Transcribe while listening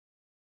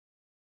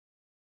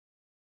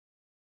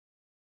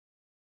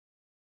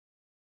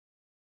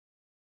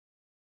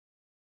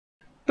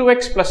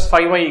2x plus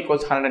 5y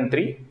equals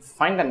 103.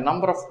 Find the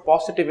number of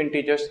positive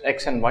integers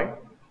x and y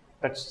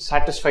that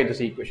satisfy this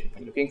equation.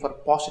 We're looking for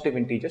positive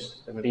integers,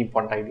 it's a very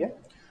important idea.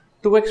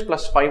 2x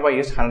plus 5y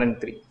is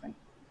 103. I'm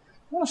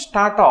going to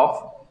start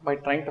off by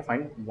trying to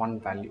find one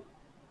value.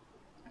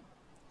 I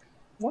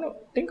want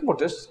to think about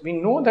this. We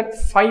know that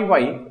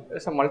 5y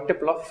is a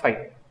multiple of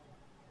 5.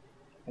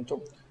 And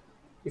so,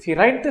 if you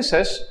write this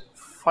as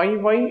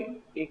 5y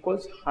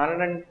equals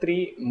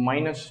 103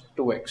 minus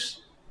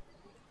 2x,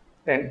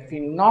 then if we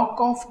knock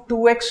off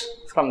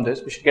 2x from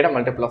this, we should get a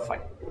multiple of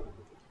 5.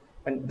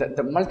 And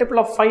the multiple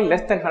of 5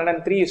 less than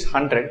 103 is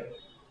 100,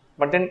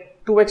 but then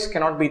 2x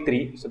cannot be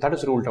 3, so that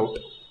is ruled out.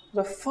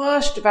 The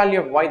first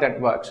value of y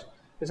that works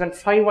is when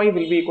 5y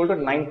will be equal to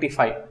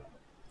 95.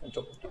 And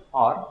so,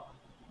 or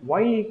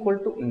y equal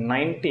to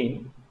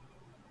 19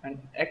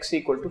 and x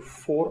equal to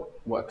 4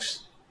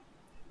 works.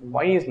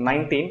 Y is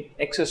 19,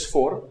 x is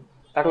 4,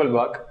 that will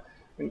work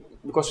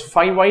because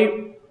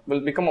 5y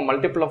will become a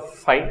multiple of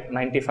 5,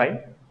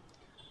 95,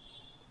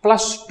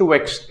 plus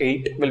 2x,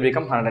 8 will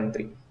become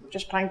 103.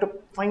 Just trying to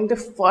find the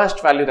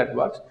first value that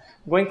works,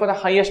 going for the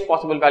highest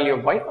possible value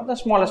of y or the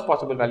smallest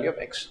possible value of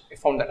x. I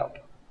found that out.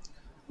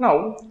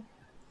 Now,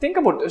 think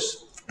about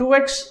this.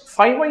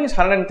 5y is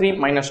 103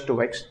 minus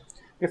 2x.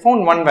 We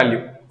found one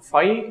value.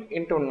 5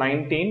 into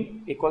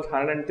 19 equals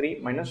 103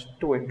 minus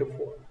 2 into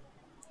 4.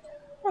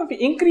 Now, if we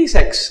increase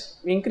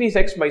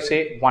x by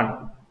say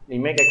 1, we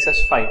make x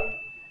as 5.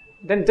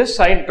 Then this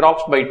side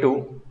drops by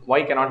 2,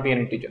 y cannot be an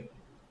integer.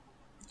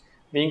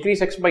 We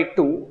increase x by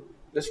 2,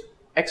 this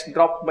x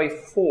dropped by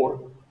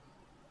 4,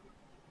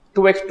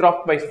 2x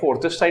dropped by 4,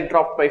 this side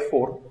dropped by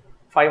 4,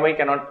 5y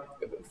cannot,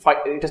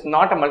 it is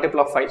not a multiple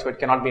of 5, so it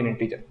cannot be an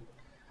integer.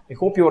 I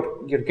hope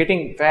you're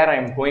getting where I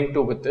am going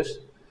to with this.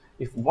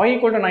 If y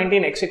equal to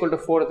 19, x equal to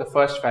 4 is the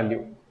first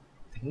value,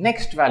 the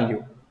next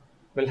value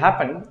will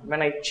happen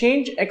when I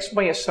change x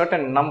by a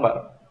certain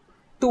number,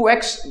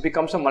 2x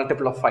becomes a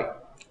multiple of 5.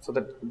 So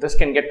that this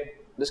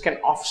can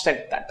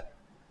offset that.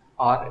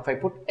 Or if I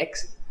put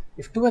x,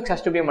 if 2x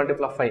has to be a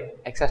multiple of 5,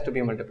 x has to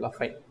be a multiple of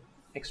 5.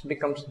 X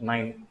becomes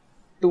 9,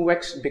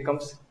 2x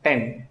becomes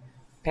 10,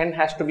 10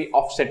 has to be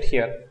offset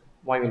here,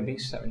 y will be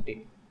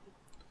 17.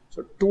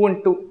 So 2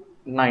 into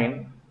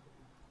 9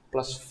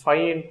 plus 5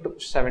 into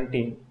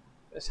 17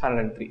 is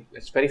 103.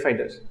 Let's verify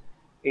this.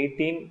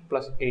 18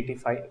 plus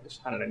 85 is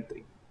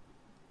 103.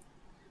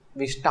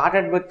 We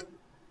started with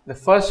the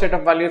first set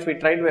of values we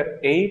tried were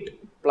 8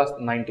 plus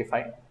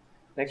 95.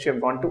 Next we have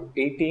gone to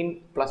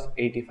 18 plus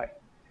 85.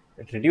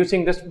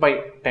 Reducing this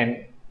by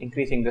 10,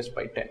 increasing this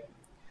by 10.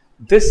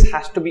 This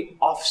has to be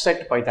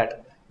offset by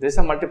that. This is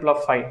a multiple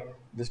of 5.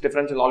 This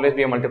difference will always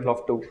be a multiple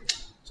of 2.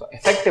 So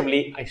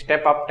effectively, I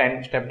step up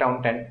 10, step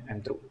down 10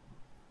 and through.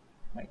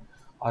 Right?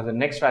 Or the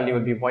next value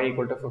will be y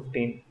equal to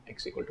 15,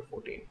 x equal to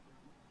 14.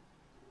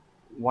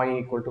 Y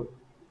equal to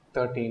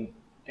 13,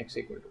 x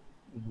equal to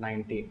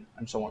 19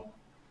 and so on.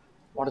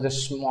 What is the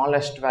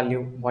smallest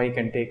value y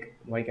can take?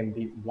 Y can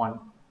be 1.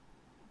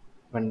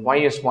 When y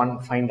is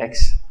 1, find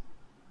x.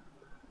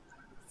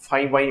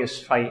 5y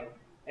is 5,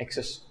 x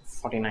is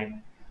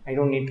 49. I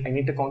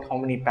need to count how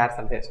many pairs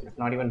are there, so let's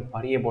not even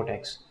worry about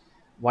x.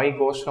 Y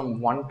goes from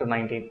 1 to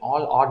 19,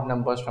 all odd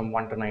numbers from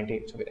 1 to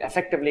 19. So we're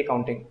effectively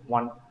counting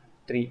 1,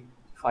 3,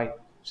 5,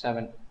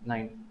 7,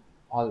 9,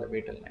 all the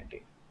way till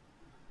 19.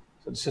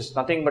 So this is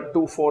nothing but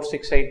 2, 4,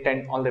 6, 8,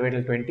 10, all the way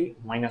till 20,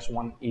 minus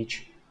 1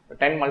 each. So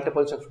 10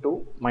 multiples of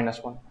 2, minus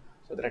 1.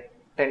 So there are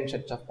 10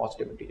 sets of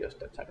positive integers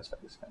that satisfy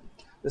this value.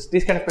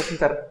 These kind of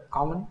questions are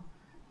common.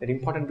 They're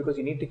important because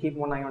you need to keep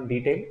one eye on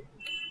detail.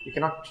 You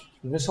cannot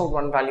miss out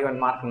one value and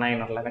mark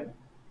 9 or 11.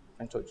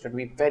 And so you should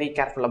be very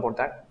careful about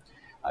that.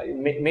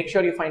 Make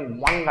sure you find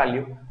one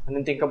value and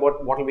then think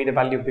about what will be the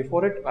value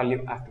before it,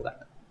 value after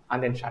that,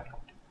 and then start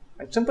counting.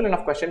 It's simple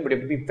enough question, but you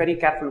have to be very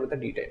careful with the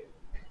detail.